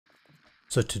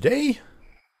So today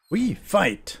we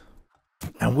fight,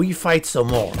 and we fight some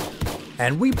more,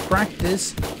 and we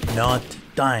practice not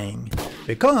dying,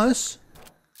 because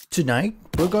tonight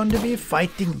we're going to be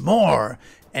fighting more,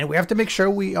 and we have to make sure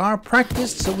we are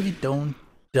practiced so we don't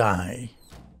die,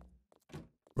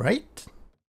 right?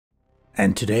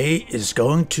 And today is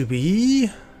going to be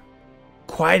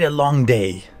quite a long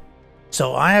day.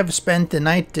 So I have spent the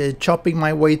night chopping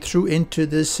my way through into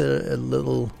this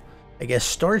little, I guess,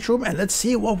 storage room, and let's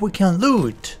see what we can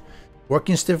loot.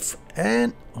 Working stiff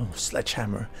and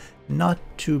sledgehammer, not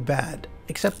too bad,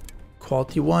 except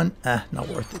quality one, not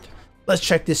worth it. Let's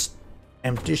check this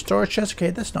empty storage chest.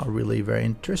 Okay, that's not really very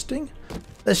interesting.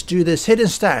 Let's do this hidden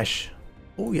stash.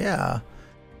 Oh yeah,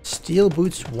 steel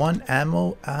boots, 1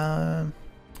 ammo.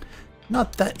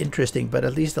 Not that interesting, but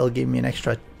at least they'll give me an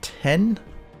extra 10.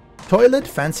 Toilet,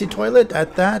 fancy toilet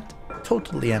at that,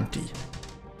 totally empty.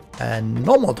 And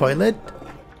normal toilet,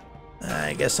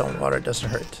 I guess some water doesn't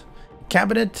hurt.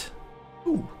 Cabinet,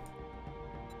 ooh,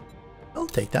 I'll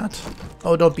take that.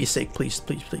 Oh, don't be sick, please,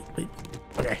 please, please, please.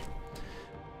 Okay.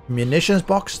 Munitions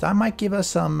box, that might give us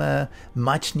some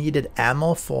much needed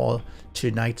ammo for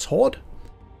tonight's horde.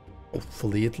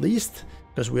 Hopefully at least,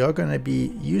 because we are going to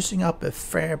be using up a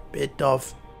fair bit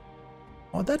of...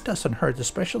 Oh, that doesn't hurt,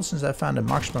 especially since I found a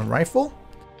marksman rifle.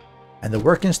 And the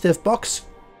working stiff box.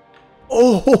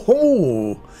 Oh ho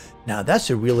ho! Now that's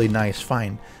a really nice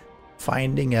find.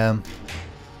 Finding a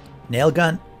nail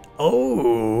gun.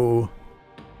 Oh!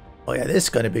 Oh yeah, this is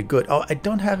gonna be good. Oh, I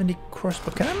don't have any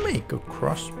crossbow. Can I make a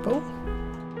crossbow?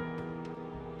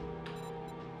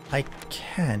 I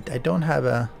can't. I don't have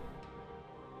a...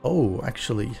 Oh,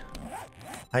 actually,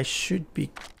 I should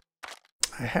be...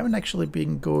 I haven't actually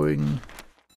been going...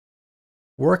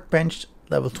 Workbench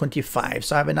level 25,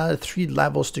 so I have another 3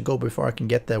 levels to go before I can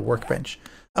get the workbench.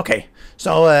 Okay,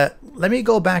 so let me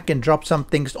go back and drop some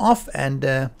things off,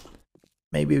 and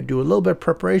maybe do a little bit of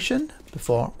preparation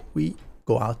before we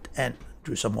go out and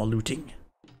do some more looting.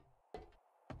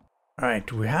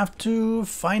 Alright, we have to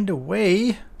find a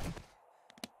way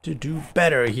to do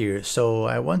better here. So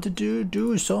I want to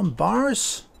do some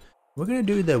bars. We're gonna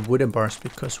do the wooden bars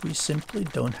because we simply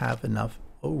don't have enough.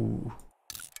 Oh.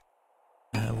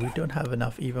 We don't have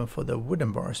enough even for the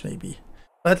wooden bars, maybe.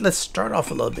 But let's start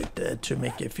off a little bit to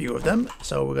make a few of them.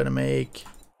 So we're gonna make...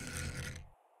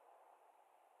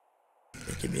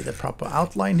 Give me the proper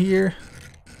outline here.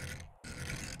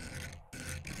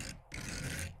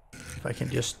 If I can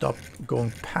just stop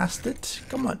going past it.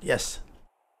 Come on, yes.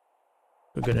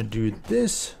 We're gonna do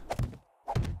this.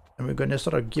 And we're gonna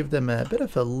sort of give them a bit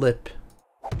of a lip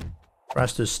for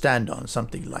us to stand on,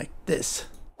 something like this.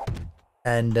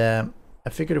 And I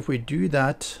figured if we do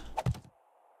that,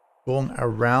 going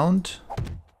around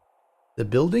the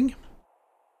building,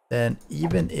 then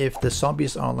even if the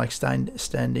zombies are like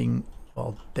standing,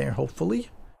 well, there,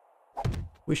 hopefully,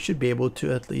 we should be able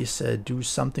to at least do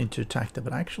something to attack them.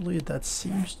 But actually, that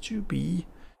seems to be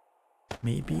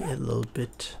maybe a little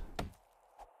bit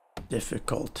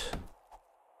difficult.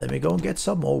 Let me go and get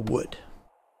some more wood.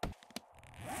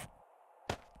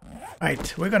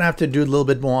 Right, we're gonna have to do a little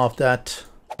bit more of that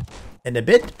in a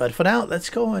bit, but for now, let's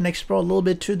go and explore a little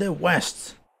bit to the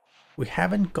west. We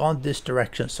haven't gone this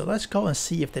direction, so let's go and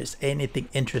see if there's anything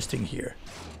interesting here.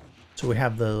 So we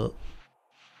have the...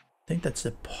 I think that's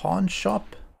the pawn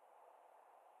shop,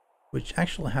 which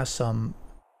actually has some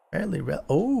fairly real...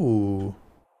 Oh!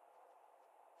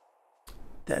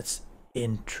 That's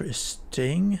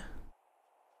interesting.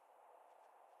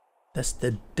 That's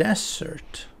the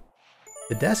desert.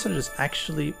 The desert is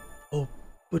actually... Oh,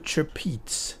 Butcher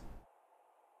Pete's.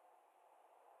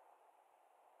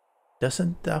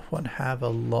 Doesn't that one have a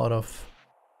lot of...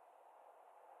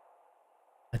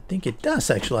 I think it does,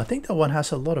 actually. I think that one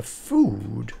has a lot of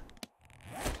food.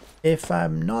 If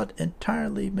I'm not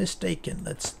entirely mistaken.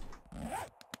 Let's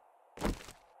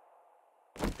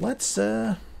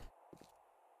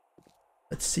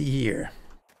see here.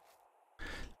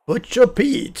 Butcher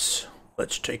Pete's.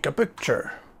 Let's take a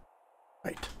picture.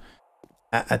 Right.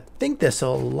 I think there's a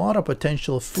lot of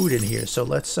potential food in here, so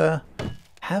let's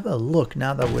have a look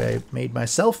now that I've made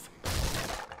myself.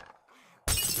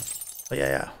 Oh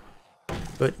yeah.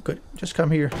 Good, good. Just come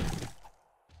here.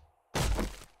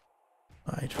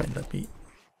 Alright, fine, let me...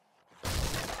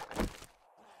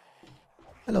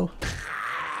 Hello.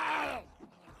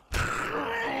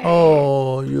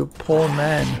 Oh, you poor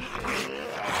man.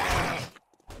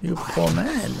 You poor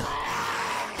man.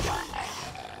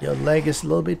 Your leg is a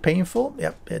little bit painful.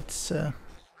 Yep, it's...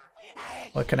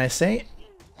 what can I say?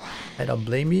 I don't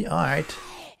blame you. Alright.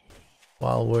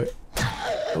 While we're...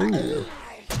 Ooh.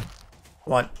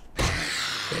 Come on.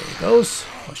 There you goes.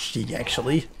 Oh, she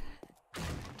actually.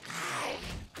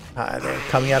 They're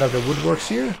coming out of the woodworks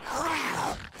here.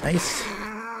 Nice.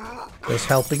 Just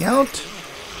helping out.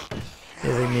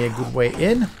 Giving me a good way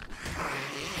in.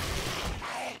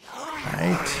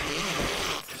 Right.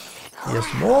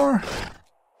 Here's more.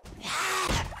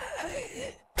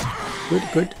 Good,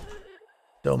 good.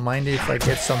 Don't mind if I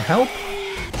get some help.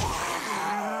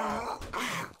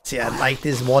 See, I like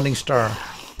this Morning Star.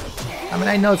 I mean,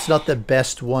 I know it's not the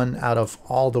best one out of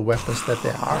all the weapons that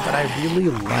there are, but I really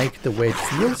like the way it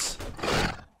feels.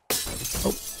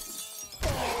 Oh.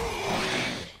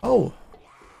 Oh.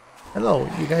 Hello,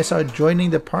 you guys are joining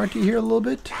the party here a little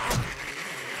bit?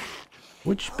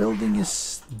 Which building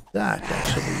is that,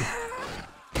 actually?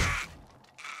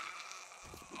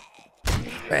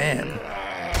 Bam.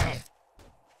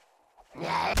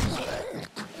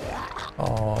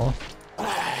 Oh.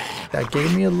 That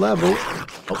gave me a level.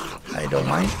 Oh, I don't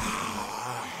mind.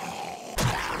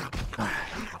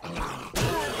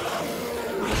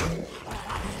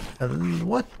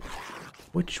 What?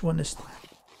 Which one is that?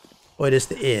 Oh, it is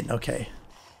the inn. Okay.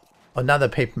 Another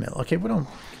paper mill. Okay, we don't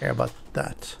care about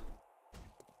that.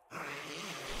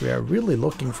 We are really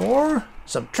looking for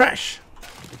some trash.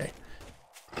 Okay.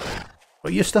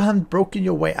 Well, you still haven't broken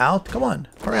your way out? Come on,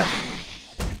 hurry up.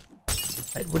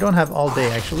 Right, we don't have all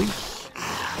day, actually.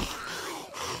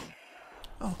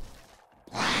 Oh.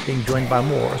 Being joined by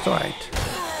more. It's alright.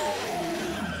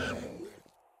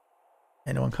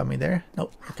 Anyone coming there?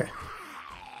 Nope. Okay.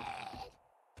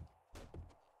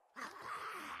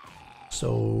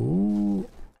 So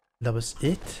that was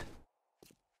it.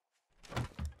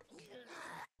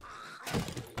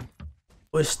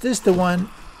 Was this the one?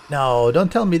 No,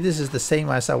 don't tell me this is the same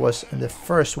as I was in the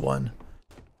first one.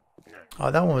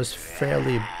 Oh, that one was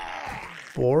fairly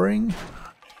boring.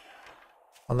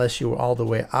 Unless you were all the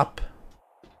way up.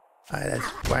 That's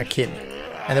whacking.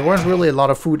 And there weren't really a lot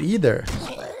of food either.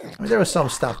 I mean, there was some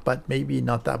stuff, but maybe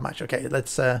not that much. Okay,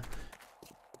 let's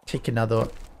take another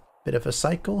bit of a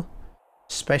cycle.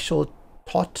 Special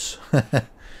tots.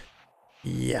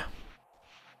 Yeah.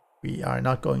 We are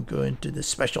not going to go into the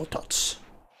special tots.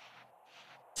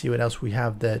 See what else we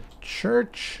have. The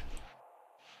church.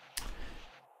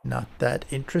 Not that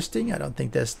interesting. I don't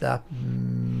think there's that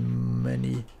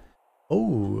many.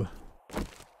 Oh.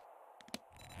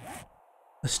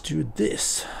 Let's do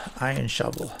this. Iron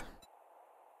shovel.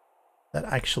 That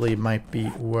actually might be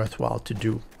worthwhile to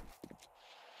do.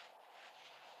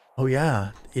 Oh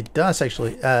yeah, it does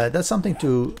actually. That's something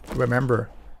to remember.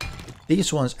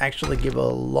 These ones actually give a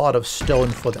lot of stone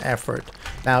for the effort.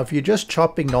 Now, if you're just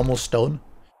chopping normal stone,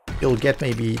 you'll get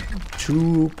maybe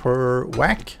 2 per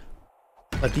whack.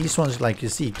 But these ones, like you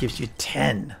see, it gives you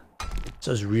 10.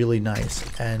 So it's really nice.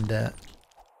 And a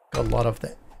lot of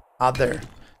the other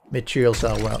materials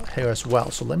are here as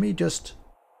well. So let me just...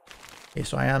 Okay,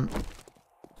 so I am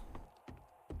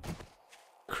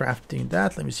crafting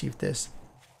that. Let me see if there's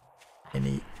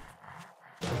any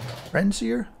friends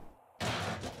here.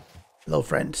 Hello,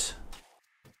 friends.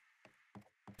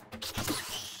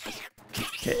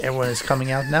 Okay, everyone is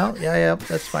coming out now. Yeah,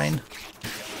 that's fine.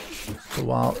 So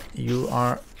while you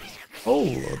are...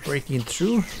 Oh, breaking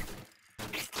through.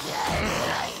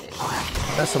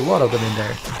 That's a lot of them in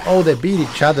there. Oh, they beat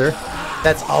each other.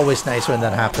 That's always nice when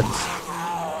that happens.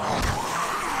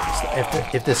 So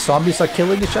if the zombies are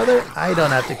killing each other, I don't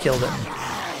have to kill them.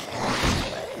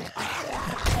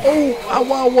 Oh,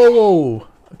 whoa, whoa, whoa.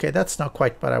 Okay, that's not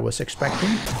quite what I was expecting.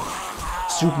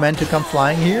 Superman to come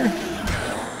flying here.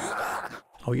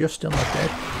 Oh, you're still not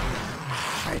dead.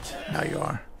 Right, now you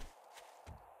are.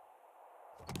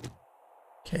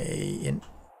 Okay,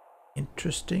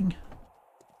 interesting.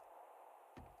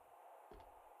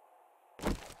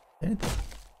 Anything?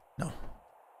 No.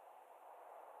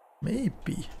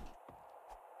 Maybe.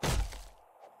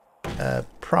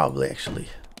 Probably actually.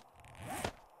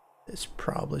 There's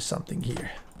probably something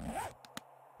here.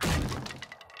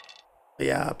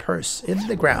 Yeah, a purse in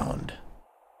the ground.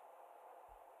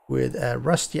 With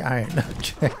rusty iron.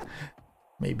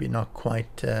 Maybe not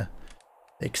quite the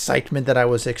excitement that I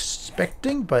was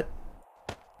expecting, but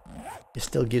it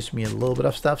still gives me a little bit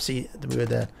of stuff. See, with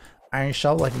the iron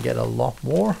shovel I can get a lot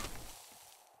more.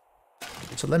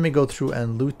 So let me go through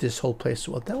and loot this whole place.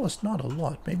 Well, that was not a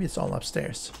lot. Maybe it's all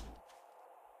upstairs.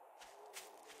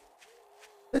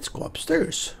 Let's go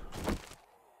upstairs.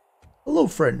 Hello,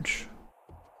 French.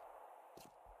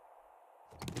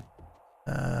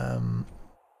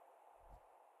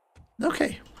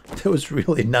 Okay, there was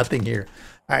really nothing here.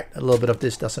 Alright, a little bit of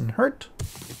this doesn't hurt.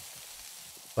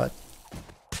 But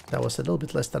that was a little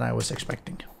bit less than I was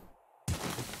expecting.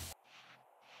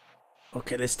 Okay.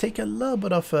 Okay, let's take a little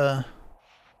bit of a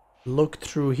look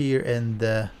through here in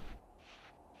the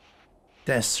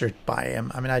desert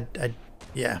biome. I mean, I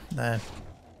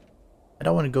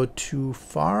don't want to go too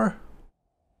far.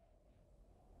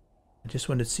 I just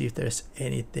want to see if there's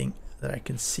anything that I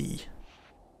can see.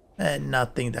 And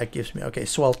nothing that gives me... Okay,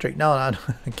 sweltering. No, no.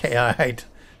 Okay, alright.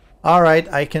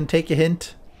 Alright, I can take a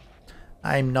hint.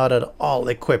 I'm not at all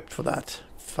equipped for that.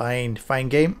 Fine, fine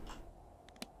game.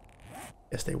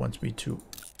 Guess they want me to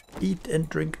eat and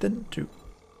drink then to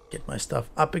get my stuff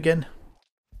up again.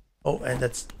 Oh, and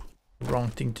that's the wrong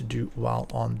thing to do while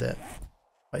on the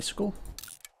bicycle.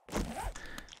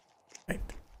 Right,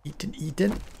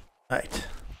 eaten. Right.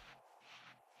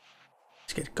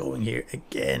 Let's get going here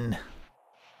again.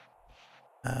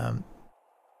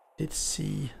 Did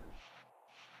see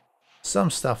some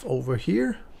stuff over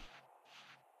here.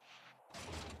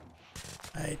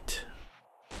 Right.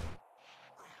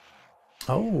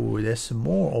 Oh, there's some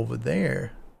more over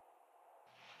there.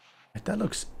 Right, that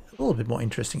looks a little bit more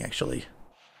interesting actually.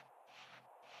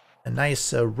 A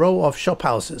nice row of shop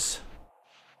houses.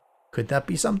 Could that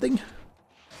be something?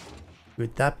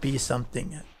 Could that be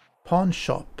something? Pawn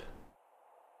shop.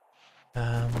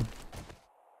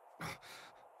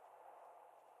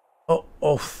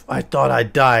 Oh, I thought I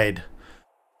died.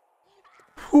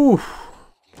 Whew.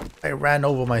 I ran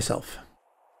over myself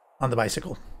on the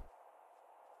bicycle.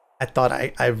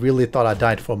 I really thought I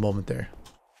died for a moment there.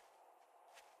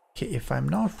 Okay, if I'm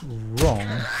not wrong...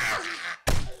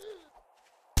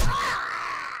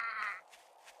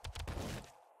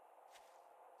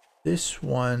 This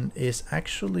one is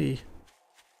actually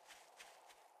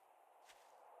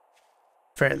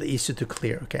fairly easy to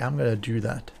clear. Okay, I'm gonna do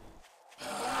that.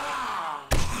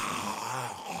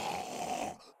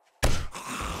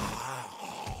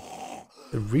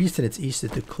 The reason it's easy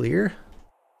to clear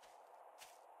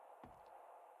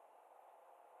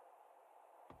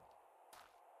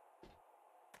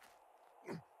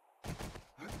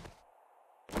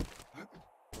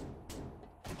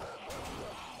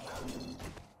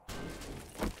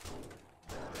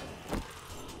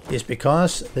is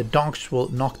because the dogs will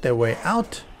knock their way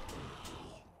out.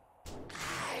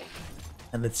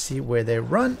 And let's see where they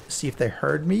run, see if they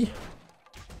heard me.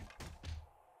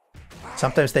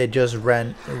 Sometimes they just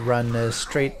run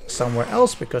straight somewhere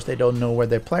else because they don't know where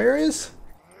their player is.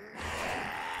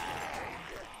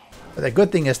 But the good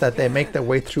thing is that they make their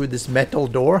way through this metal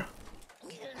door.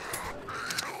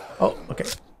 Oh, okay.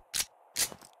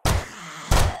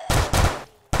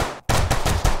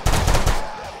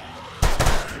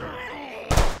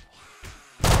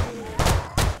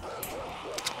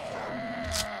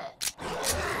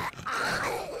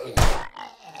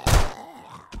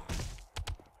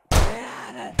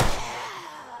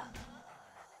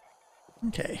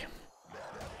 Okay.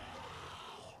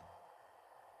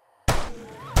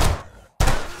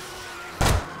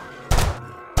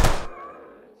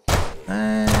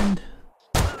 And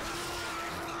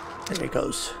there it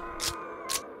goes.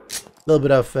 A little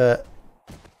bit of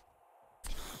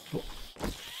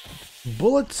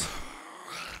bullets.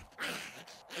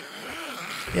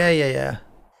 Yeah. Yeah,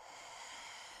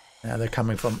 they're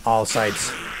coming from all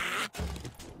sides.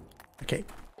 Okay.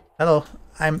 Hello.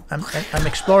 I'm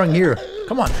exploring here.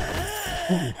 Come on.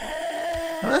 Ooh.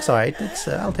 Oh, that's all right. It's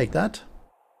I'll take that.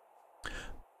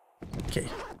 Okay,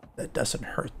 that doesn't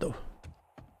hurt though.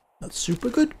 Not super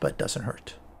good, but doesn't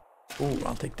hurt. Oh,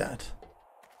 I'll take that.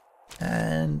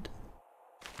 And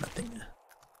nothing.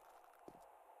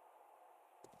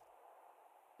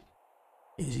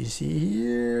 As you see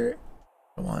here,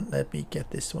 come on, let me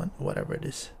get this one, whatever it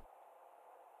is.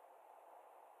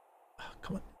 Oh,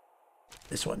 come on.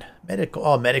 This one, medical.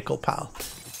 Oh, medical pal.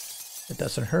 It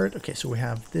doesn't hurt. Okay, so we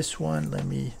have this one. Let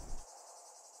me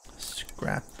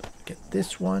scrap. Get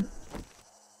this one.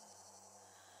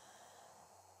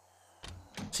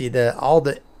 See, all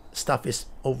the stuff is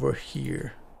over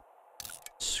here.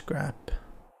 Scrap.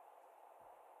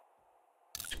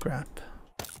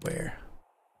 Where?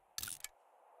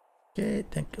 Okay, I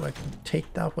think I can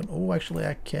take that one. Oh, actually,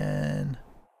 I can.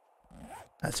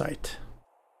 That's right.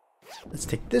 Let's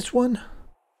take this one.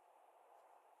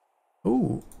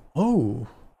 Ooh. Oh.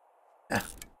 Yeah.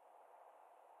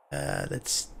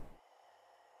 Let's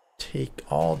take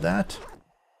all that.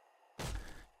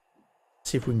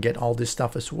 See if we can get all this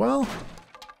stuff as well.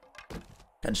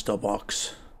 Gunstore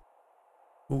box.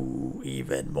 Ooh,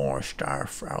 even more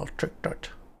stuff. I'll take that.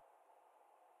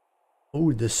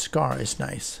 Ooh, the scar is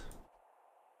nice.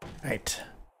 Right.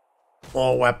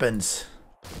 More weapons.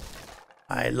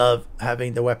 I love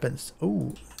having the weapons.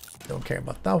 Ooh, don't care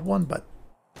about that one, but...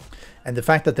 And the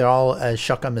fact that they're all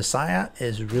Shotgun Messiah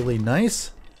is really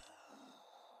nice.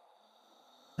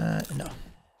 No.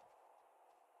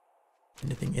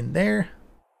 Anything in there?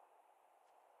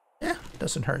 Yeah,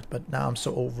 doesn't hurt, but now I'm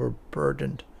so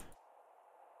overburdened.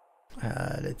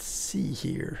 Let's see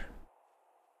here.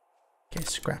 Okay,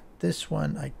 scrap this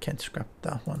one. I can't scrap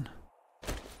that one.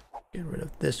 Get rid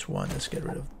of this one. Let's get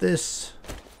rid of this.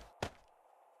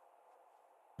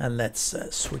 And let's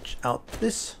switch out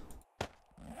this.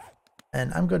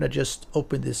 And I'm gonna just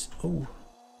open this. Oh.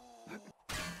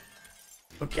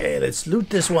 Okay, let's loot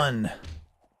this one.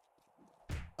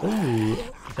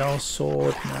 Oh, no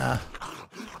sword. Nah.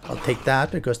 I'll take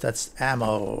that because that's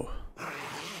ammo.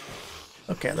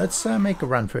 Okay, let's make a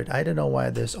run for it. I don't know why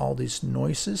there's all these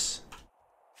noises,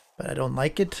 but I don't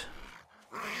like it.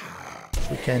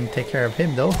 We can take care of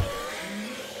him though.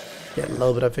 Get a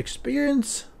little bit of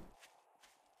experience.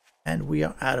 And we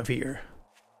are out of here.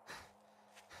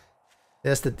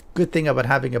 That's the good thing about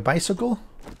having a bicycle.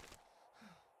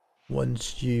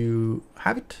 Once you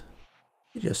have it,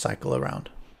 you just cycle around.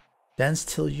 Dance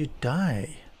till you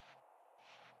die.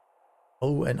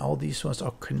 Oh, and all these ones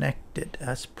are connected.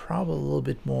 That's probably a little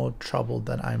bit more trouble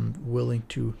than I'm willing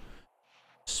to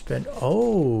spend.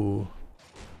 Oh,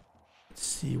 let's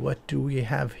see, what do we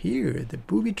have here? The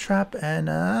booby trap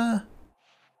and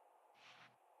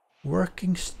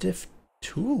working stiff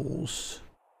tools.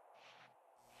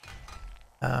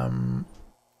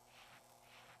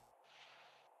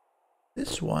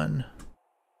 This one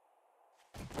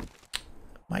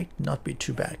might not be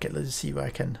too bad. Okay, let's see what I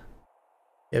can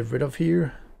get rid of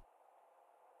here.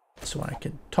 This one I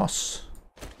can toss.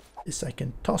 This I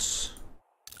can toss.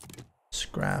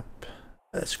 Scrap.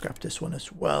 Let's scrap this one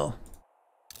as well.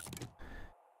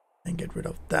 And get rid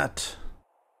of that.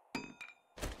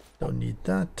 Don't need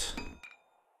that.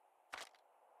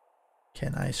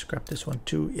 Can I scrap this one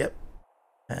too? Yep.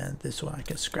 And this one I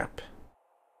can scrap.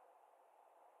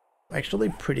 Actually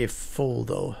pretty full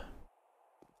though.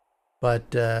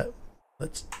 But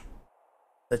let's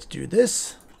do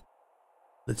this.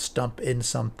 Let's dump in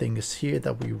some things here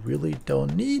that we really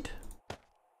don't need.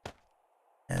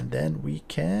 And then we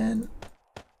can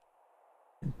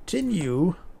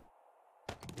continue.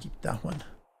 Keep that one.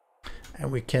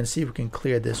 And we can see if we can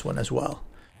clear this one as well.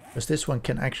 Because this one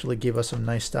can actually give us some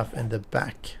nice stuff in the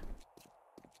back.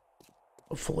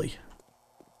 Hopefully.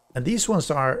 And these ones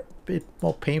are a bit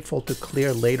more painful to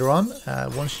clear later on.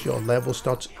 Once your level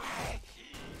starts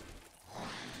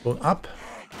going up.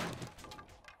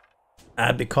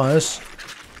 Because...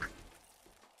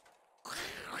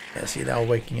 yeah, see, they're all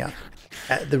waking up.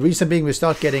 The reason being we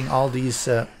start getting all these...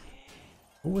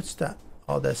 what's that?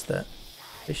 Oh, that's the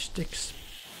fish sticks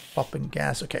popping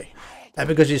gas. Okay.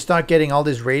 Because you start getting all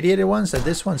these radiated ones, and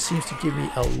this one seems to give me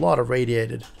a lot of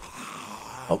radiated.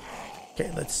 Oh,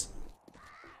 okay, let's...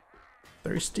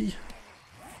 thirsty.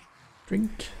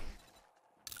 Drink.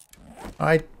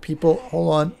 Alright, people,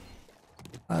 hold on.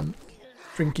 I'm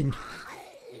drinking.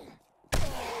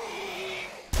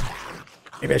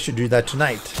 Maybe I should do that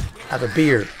tonight. Have a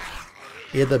beer.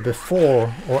 Either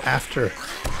before or after.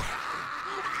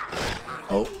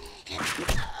 Oh.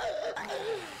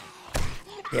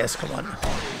 Yes, come on.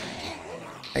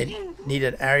 I need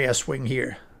an area swing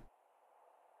here.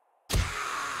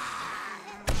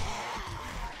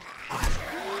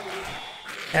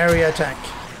 Area attack.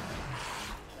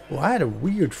 Oh, I had a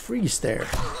weird freeze there.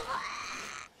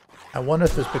 I wonder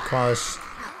if it's because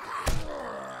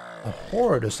a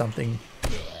horde or something.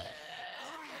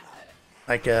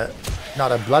 Like a,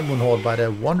 not a blood moon horde, but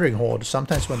a wandering horde.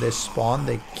 Sometimes when they spawn,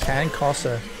 they can cause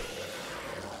a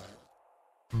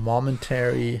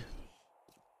momentary,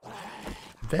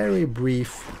 very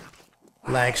brief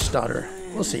lag stutter.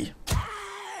 We'll see.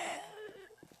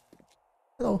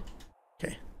 Hello.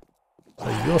 Okay.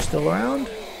 So you're still around?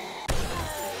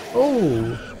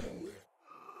 Oh!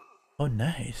 Oh,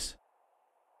 nice.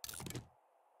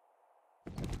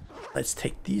 Let's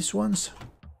take these ones.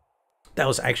 That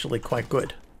was actually quite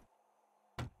good.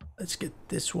 Let's get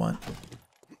this one.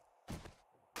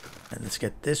 And let's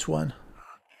get this one.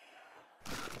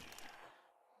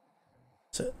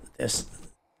 So there's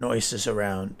noises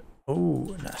around.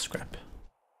 Oh, nah, scrap.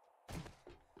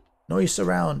 Noise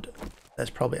around. That's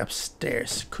probably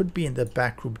upstairs. Could be in the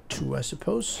back room too, I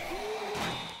suppose.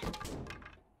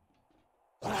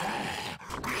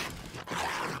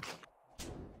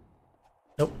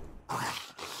 Nope.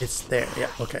 It's there. Yeah,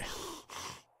 okay.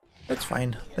 That's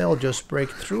fine. They'll just break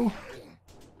through.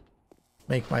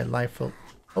 Make my life a...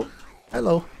 Oh,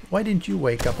 hello. Why didn't you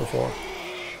wake up before?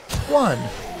 One.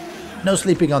 No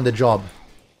sleeping on the job.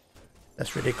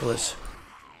 That's ridiculous.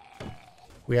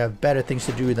 We have better things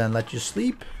to do than let you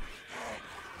sleep.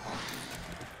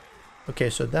 Okay,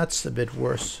 so that's a bit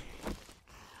worse.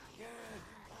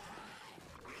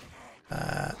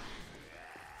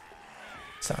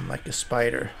 sound like a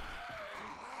spider.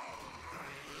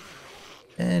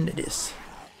 And it is.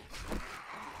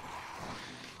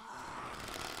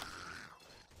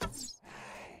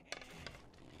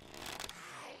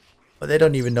 But they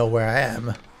don't even know where I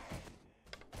am.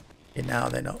 Okay, now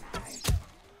they know.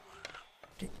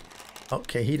 Okay,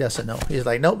 okay, he doesn't know. He's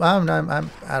like, nope, I'm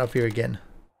out of here again.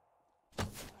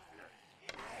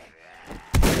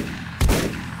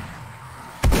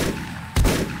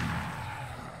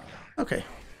 Okay,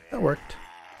 that worked.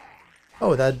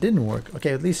 Oh, that didn't work.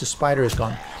 Okay, at least the spider is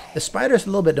gone. The spider is a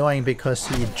little bit annoying because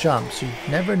he jumps. You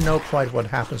never know quite what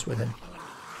happens with him.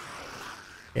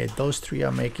 Okay, those three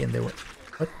are making their way.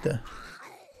 What the?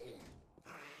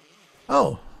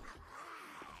 Oh.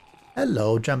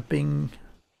 Hello, jumping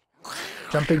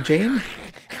Jane.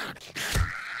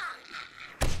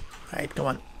 Alright, come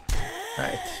on.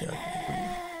 Alright, so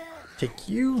take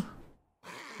you.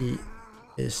 He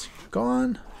is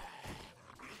gone.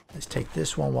 Let's take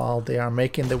this one while they are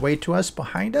making their way to us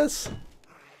behind us.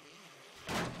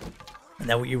 And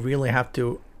then we really have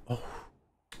to... Oh.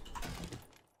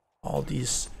 All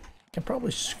these... I can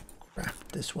probably scrap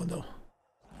this one though.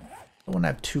 I don't want to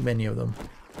have too many of them.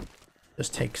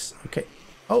 Just takes... Okay.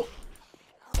 Oh!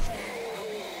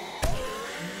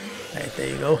 Alright, there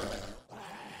you go.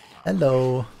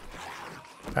 Hello.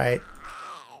 Alright.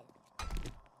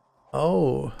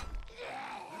 Oh.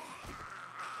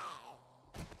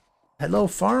 Hello,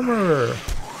 farmer.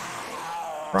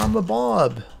 Farmer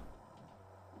Bob.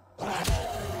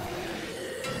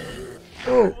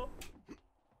 Oh.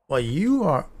 Well, you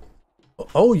are...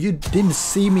 Oh, you didn't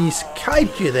see me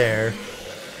Skype you there.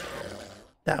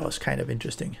 That was kind of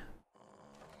interesting.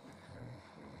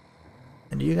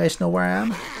 And do you guys know where I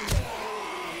am?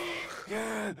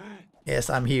 Yes,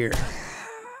 I'm here.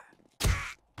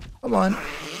 Come on.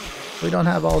 We don't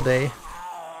have all day.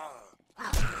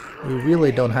 We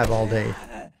really don't have all day.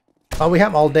 Oh, we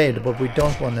have all day, but we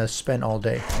don't want to spend all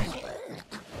day.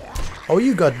 Oh,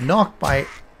 you got knocked by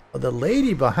the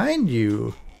lady behind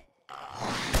you.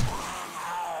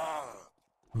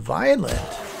 Violent.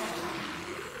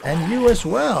 And you as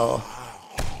well.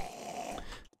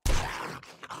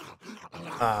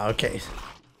 Okay.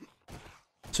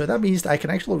 So that means I can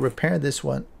actually repair this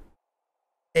one.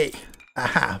 Hey.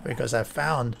 Aha, because I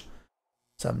found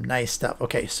some nice stuff.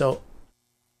 Okay, so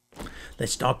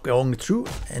let's start going through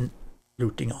and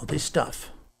looting all this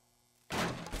stuff.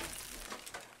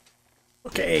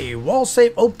 Okay, wall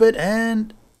safe open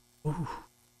and... Ooh,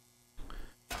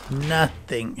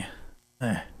 nothing.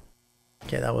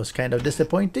 Okay, that was kind of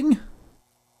disappointing.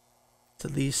 It's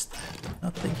at least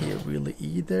nothing here really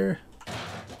either.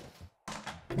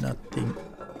 Nothing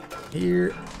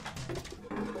here.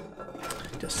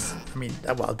 Just, I mean,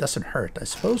 well, it doesn't hurt, I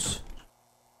suppose.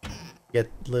 Get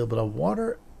a little bit of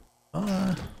water.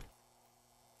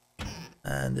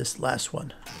 And this last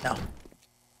one. Now.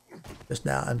 Just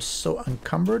now I'm so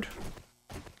encumbered.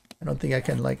 I don't think I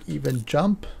can like even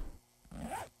jump.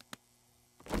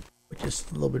 Which is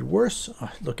a little bit worse.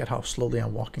 Oh, look at how slowly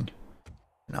I'm walking.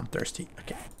 And I'm thirsty.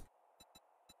 Okay.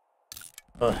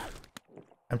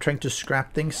 I'm trying to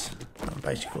scrap things.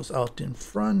 Bicycles out in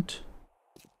front.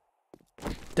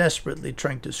 Desperately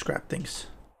trying to scrap things.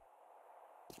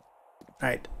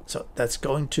 Alright, so that's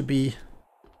going to be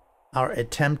our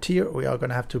attempt here. We are going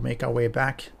to have to make our way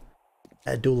back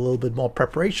and do a little bit more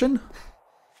preparation.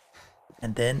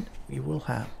 And then we will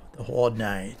have the Horde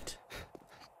night.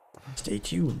 Stay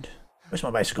tuned. Where's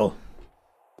my bicycle?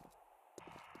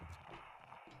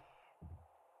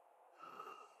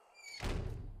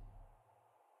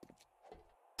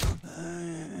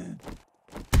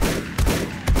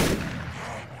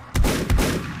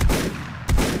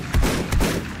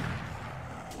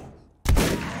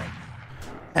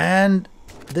 And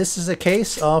this is a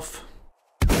case of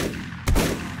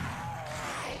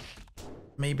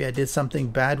maybe I did something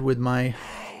bad with my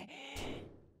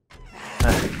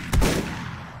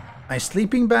my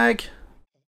sleeping bag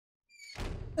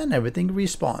and everything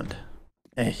respawned.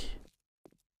 Hey.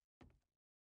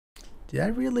 Did I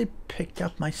really pick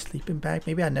up my sleeping bag?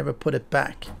 Maybe I never put it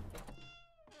back.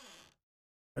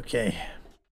 Okay.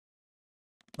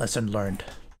 Lesson learned.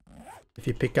 If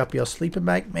you pick up your sleeping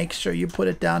bag, make sure you put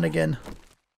it down again.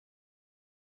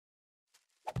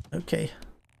 Okay.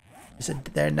 Is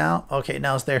it there now? Okay,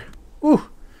 now it's there. Ooh!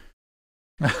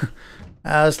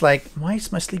 I was like, why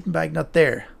is my sleeping bag not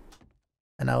there?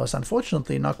 And I was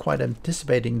unfortunately not quite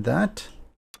anticipating that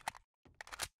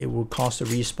it would cause a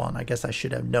respawn. I guess I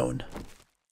should have known.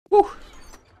 Woo!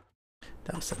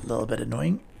 That was a little bit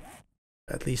annoying.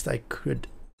 At least I could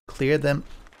clear them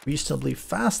reasonably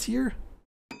fast here.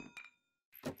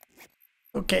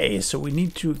 Okay, so we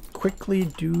need to quickly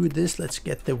do this. Let's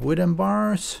get the wooden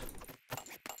bars.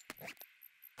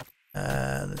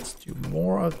 Let's do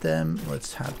more of them.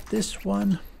 Let's have this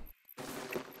one.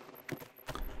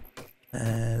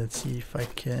 Let's see if I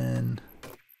can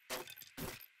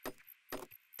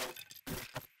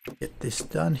get this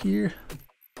done here.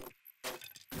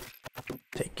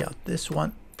 Take out this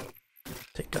one.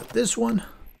 Take out this one.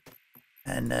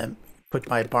 And put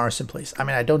my bars in place. I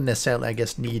mean, I don't necessarily, I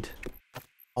guess, need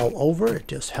all over. It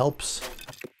just helps.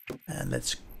 And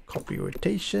let's copy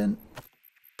rotation.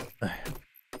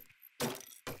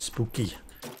 Spooky.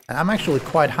 And I'm actually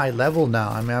quite high level now.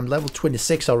 I mean, I'm level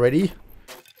 26 already.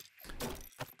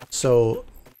 So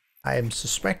I am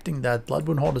suspecting that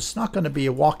Bloodborne Horde is not going to be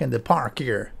a walk in the park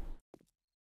here.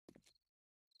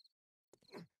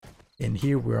 In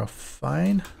here we're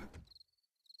fine.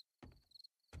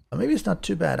 Or maybe it's not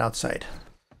too bad outside.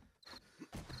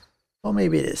 Or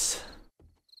maybe it is.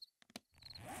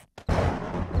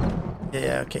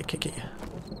 Yeah, okay. Okay,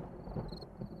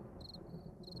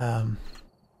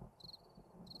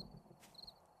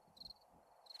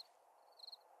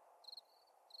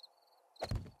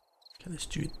 let's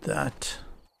do that.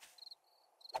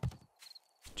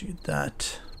 Do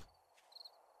that.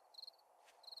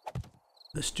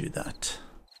 Let's do that.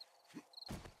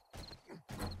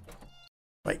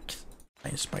 Spike.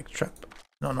 Nice spike trap.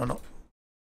 No.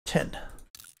 10.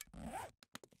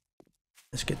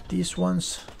 Let's get these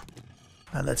ones.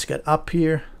 And let's get up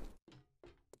here.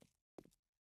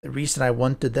 The reason I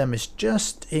wanted them is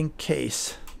just in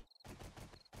case.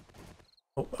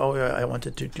 Oh yeah, I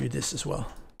wanted to do this as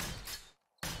well.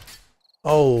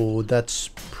 Oh, that's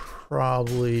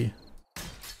probably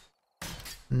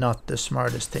not the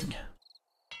smartest thing.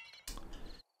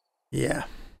 Yeah.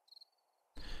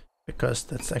 Because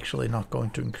that's actually not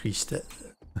going to increase the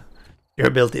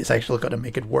durability. It's actually going to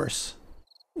make it worse.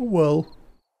 Well.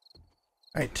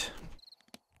 Right.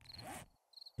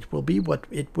 It will be what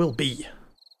it will be.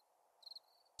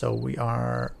 So we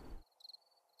are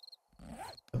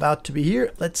about to be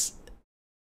here. Let's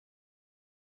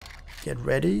get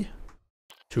ready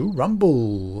to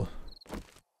rumble.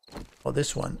 Oh,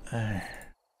 this one.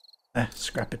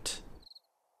 Scrap it.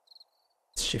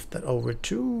 Let's shift that over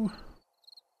to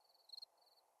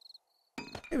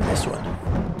maybe this one.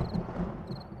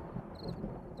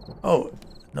 Oh,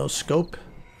 no scope.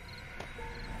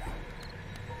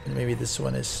 And maybe this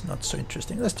one is not so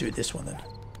interesting. Let's do this one then.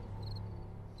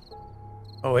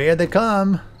 Oh, here they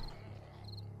come.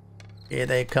 Here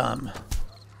they come.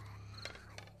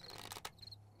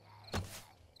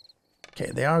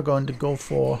 Okay, they are going to go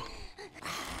for...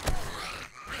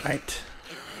 Right.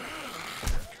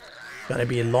 Gonna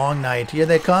be a long night. Here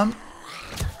they come.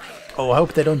 Oh, I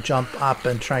hope they don't jump up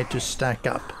and try to stack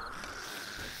up.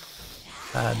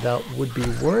 That would be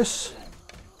worse.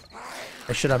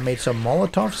 I should have made some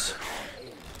Molotovs.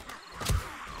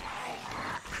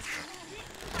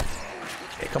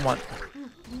 Okay, come on.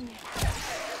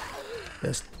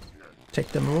 Just take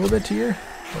them a little bit here.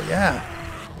 Oh yeah.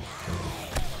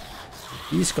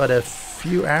 He's got a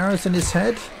few arrows in his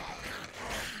head.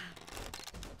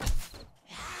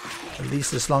 At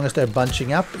least as long as they're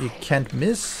bunching up, you can't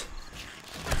miss.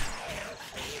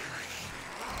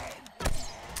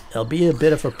 There'll be a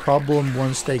bit of a problem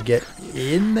once they get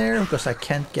in there, because I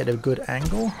can't get a good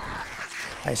angle,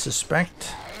 I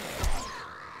suspect.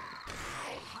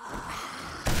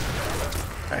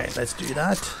 Alright, let's do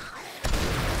that.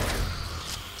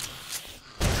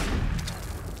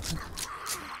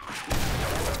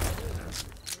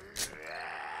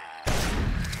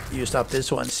 Used up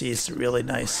this one, see, it's really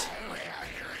nice.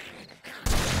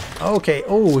 Okay,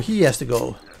 oh, he has to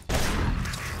go.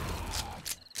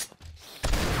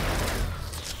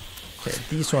 Okay,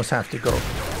 these ones have to go.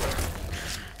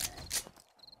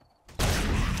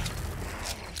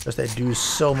 Because they do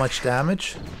so much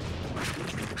damage.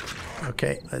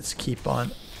 Okay, let's keep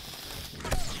on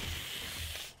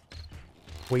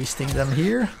wasting them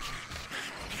here.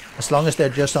 As long as they're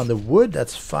just on the wood,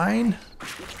 that's fine.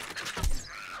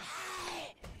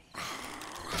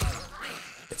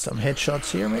 Get some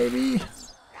headshots here, maybe.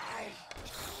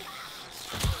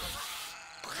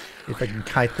 If I can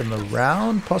kite them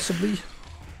around, possibly.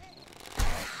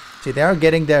 See, they are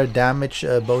getting their damage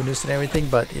bonus and everything,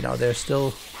 but, you know, they're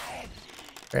still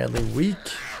fairly weak,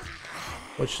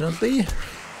 fortunately.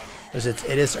 Because it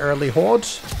is early Horde.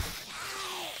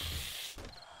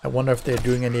 I wonder if they're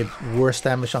doing any worse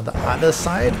damage on the other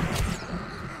side.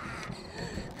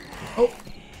 Oh.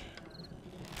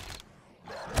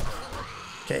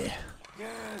 Okay.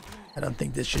 I don't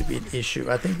think this should be an issue.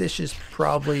 I think this is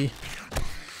probably...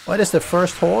 What is the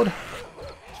first Horde?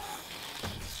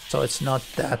 so it's not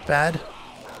that bad.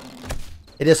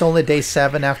 It is only day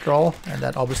 7 after all, and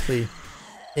that obviously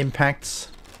impacts.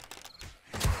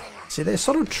 See, they're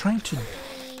sort of trying to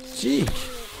dig.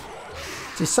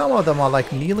 See, some of them are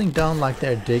like kneeling down like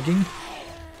they're digging.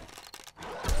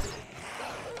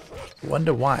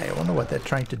 Wonder why. I wonder what they're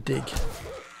trying to dig.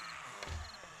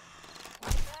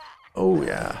 Oh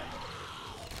yeah.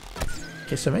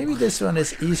 Okay, so maybe this one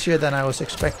is easier than I was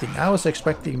expecting. I was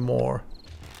expecting more.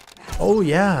 Oh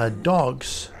yeah,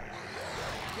 dogs.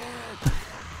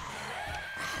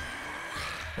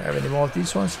 Do I have any more of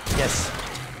these ones? Yes.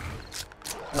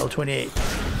 L28.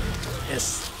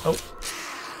 Yes. Oh.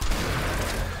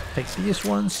 Take these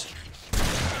ones.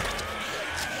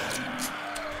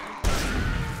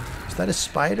 Is that a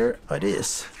spider? Oh, it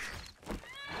is.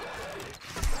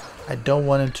 I don't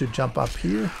want him to jump up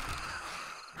here.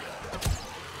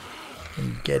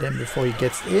 And get him before he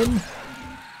gets in.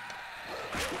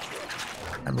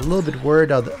 I'm a little bit worried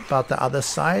about the other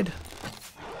side.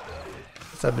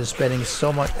 Because I've been spending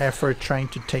so much effort trying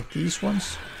to take these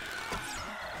ones.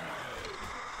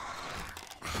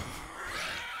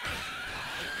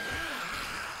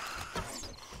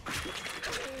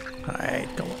 Alright,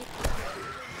 come on.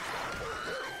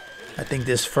 I think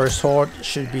this first horde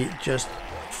should be just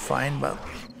fine, but...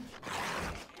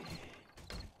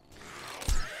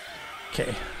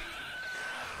 Okay.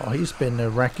 Oh, he's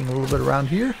been wrecking a little bit around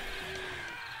here.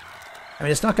 I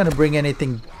mean, it's not going to bring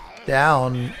anything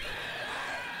down,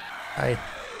 I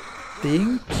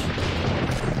think.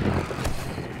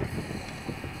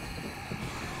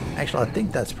 Actually, I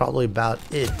think that's probably about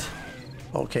it.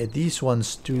 Okay, these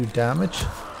ones do damage.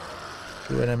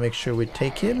 We're going to make sure we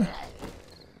take him.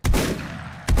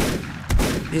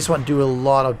 These ones do a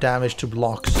lot of damage to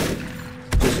blocks.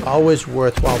 It's always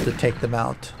worthwhile to take them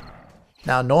out.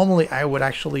 Now, normally I would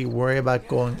actually worry about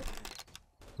going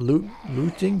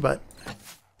looting, but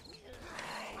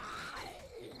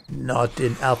not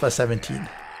in Alpha 17.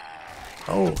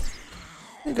 Oh,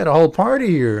 you got a whole party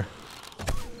here.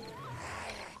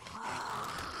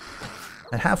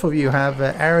 And half of you have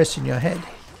arrows in your head.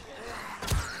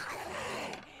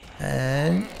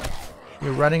 And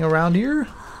you're running around here?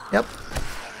 Yep.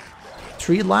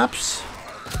 3 laps.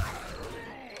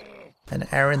 And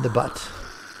arrow in the butt.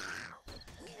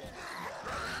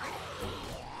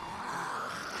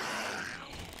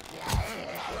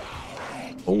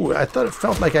 Oh, I thought it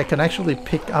felt like I can actually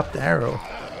pick up the arrow.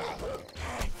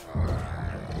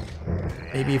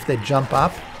 Maybe if they jump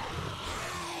up,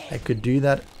 I could do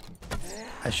that.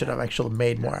 I should have actually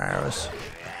made more arrows.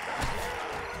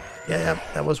 Yeah,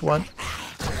 that was one.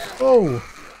 Oh!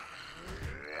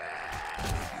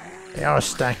 They are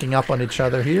stacking up on each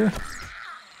other here.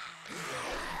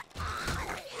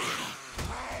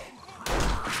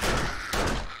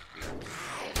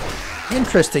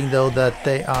 Interesting though that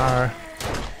they're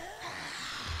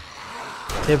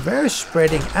very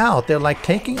spreading out. They're like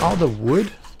taking all the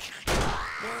wood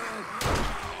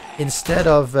instead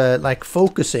of like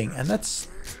focusing, and that's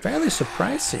fairly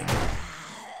surprising.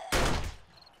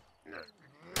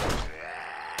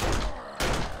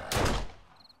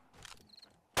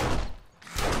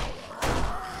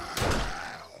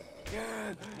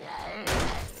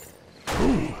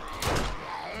 Ooh.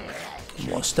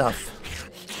 More stuff.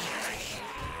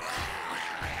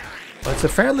 Well, it's a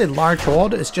fairly large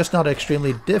horde. It's just not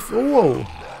extremely Whoa!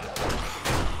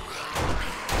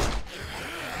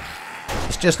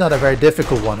 It's just not a very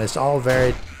difficult one. It's all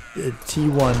very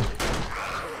T1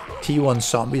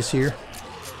 zombies here.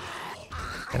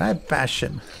 Can I bash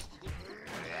him?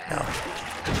 No.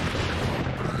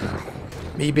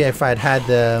 Maybe if I'd had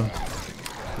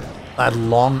that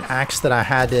long axe that I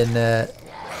had in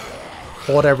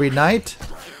Horde every night,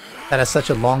 that has such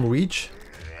a long reach.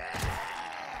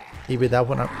 Maybe that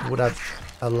one would have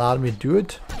allowed me to do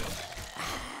it.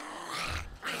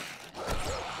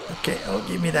 Okay, oh,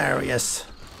 give me the arrow, yes.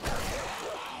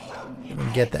 You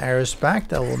can get the arrows back,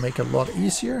 that will make it a lot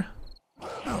easier.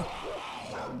 Oh.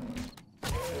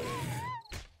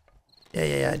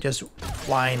 Yeah, just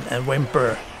whine and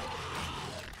whimper.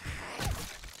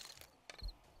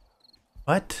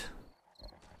 What?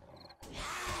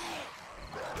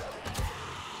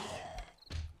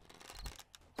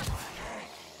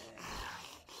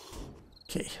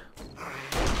 Okay.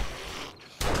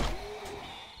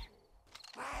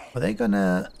 Are they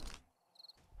gonna...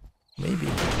 Maybe.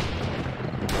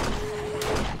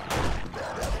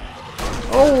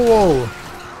 Oh!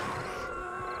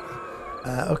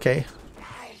 Okay.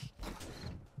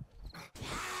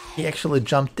 He actually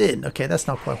jumped in. Okay, that's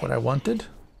not quite what I wanted.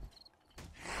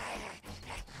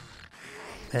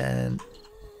 And...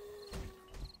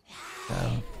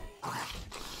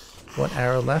 one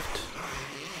arrow left.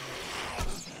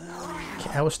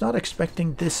 Okay, I was not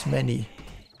expecting this many.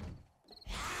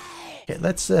 Okay,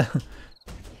 let's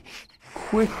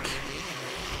quick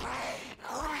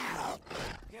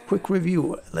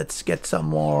review. Let's get some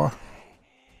more.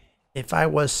 If I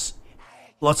was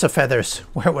lots of feathers,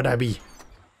 where would I be?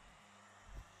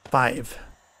 5.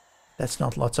 That's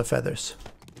not lots of feathers.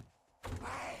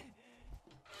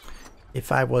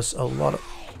 If I was a lot of...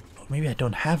 Maybe I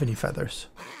don't have any feathers.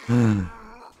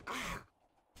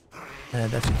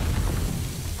 That's...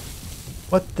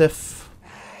 What the f...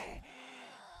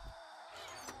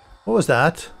 What was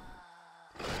that?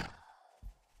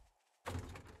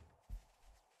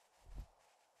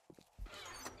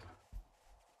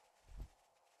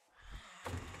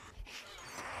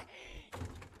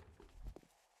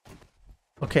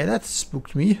 Okay, that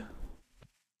spooked me.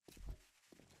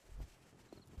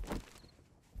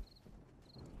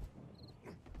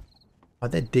 Are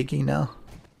they digging now?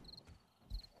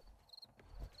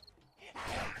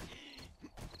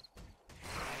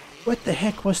 What the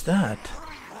heck was that?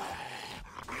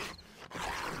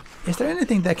 Is there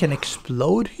anything that can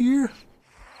explode here?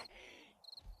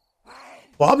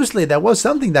 Well, obviously there was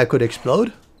something that could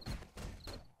explode.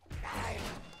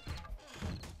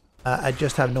 I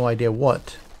just have no idea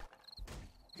what.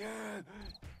 Damn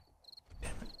it.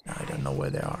 I don't know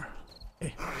where they are.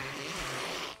 Okay.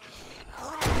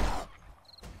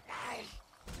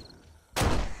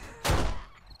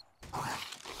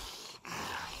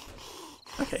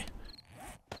 Okay.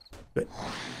 Good.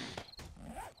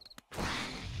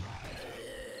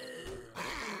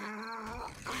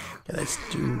 Okay, let's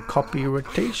do copy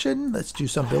rotation. Let's do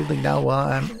some building now while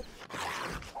I'm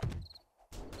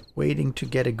waiting to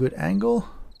get a good angle.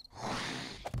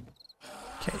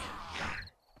 Okay.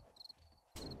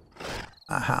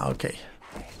 Aha, okay.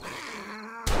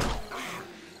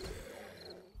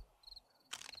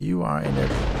 You are in a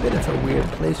bit of a weird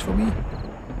place for me.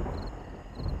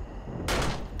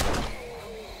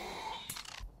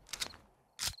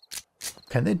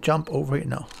 Can they jump over it?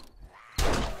 No.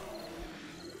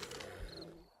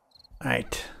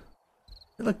 Alright.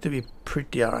 They look to be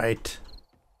pretty alright.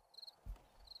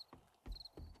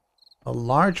 A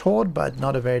large horde, but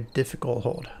not a very difficult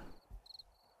horde,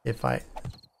 if I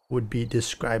would be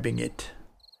describing it.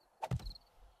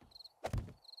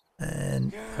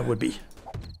 And I would be.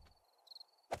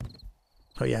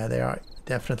 Oh yeah, they are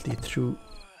definitely through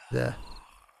the...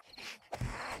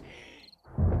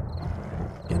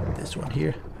 Get this one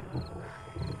here.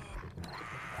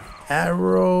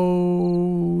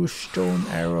 Arrow, stone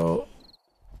arrow.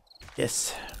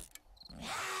 Yes.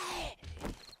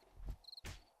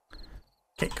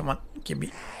 Okay, come on, give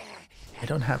me. I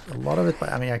don't have a lot of it, but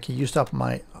I mean I can use up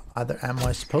my other ammo,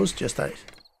 I suppose. Just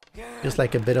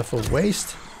like a bit of a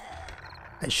waste.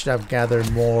 I should have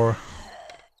gathered more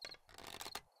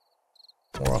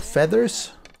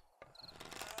feathers.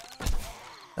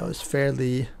 That was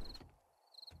fairly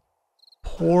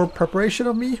poor preparation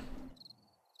of me.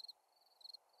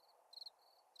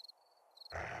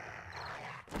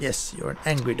 Yes, you're an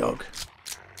angry dog.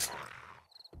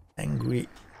 Angry,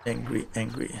 angry,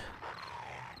 angry.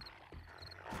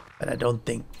 But I don't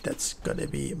think that's gonna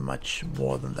be much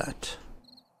more than that.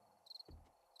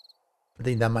 I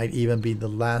think that might even be the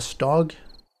last dog.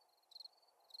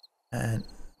 And...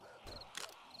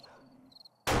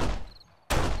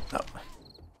 oh.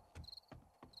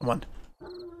 Come on.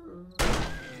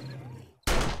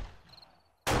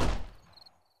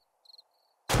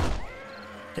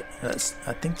 Okay,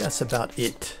 I think that's about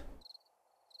it.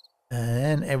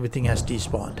 And everything has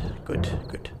despawned. Good,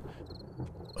 good.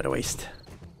 What a waste.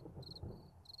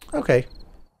 Okay.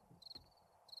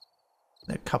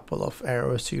 A couple of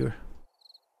arrows here.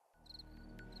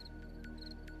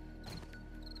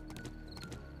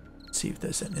 Let's see if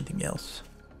there's anything else.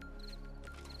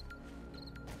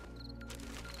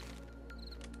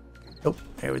 Nope,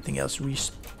 everything else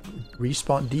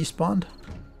respawned, despawned.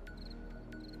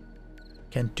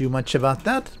 Can't do much about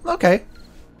that. Okay.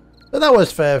 So that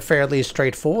was fairly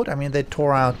straightforward. I mean, they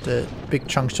tore out big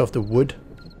chunks of the wood.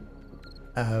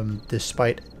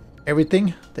 Despite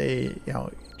everything,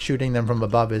 shooting them from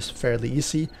above is fairly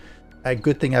easy. A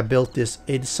good thing I built this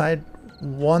inside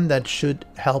one that should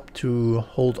help to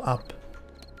hold up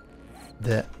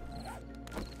the...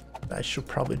 I should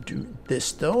probably do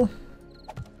this though,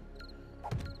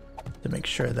 to make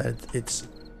sure that it's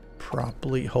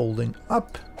properly holding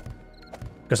up.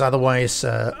 Because otherwise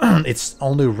it's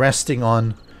only resting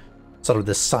on sort of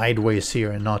the sideways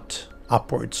here and not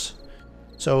upwards.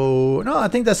 So no, I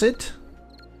think that's it.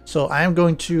 So I am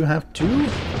going to have to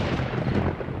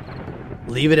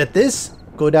leave it at this.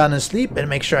 go down and sleep and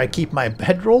make sure I keep my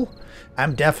bedroll.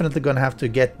 I'm definitely gonna have to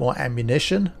get more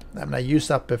ammunition. I'm gonna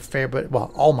use up a fair bit,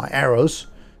 well, all my arrows,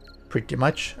 pretty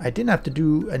much. I didn't have to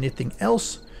do anything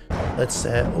else. Let's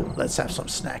have some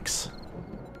snacks.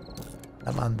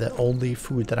 I'm on the only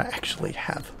food that I actually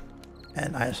have,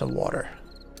 and I have some water.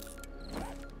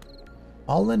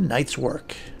 All a night's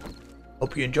work.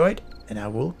 Hope you enjoyed, and I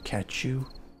will catch you,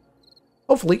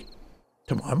 hopefully,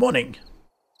 tomorrow morning.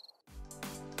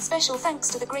 Special thanks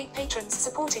to the great patrons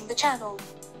supporting the channel.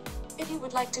 If you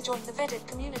would like to join the vetted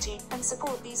community and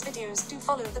support these videos, do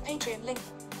follow the Patreon link.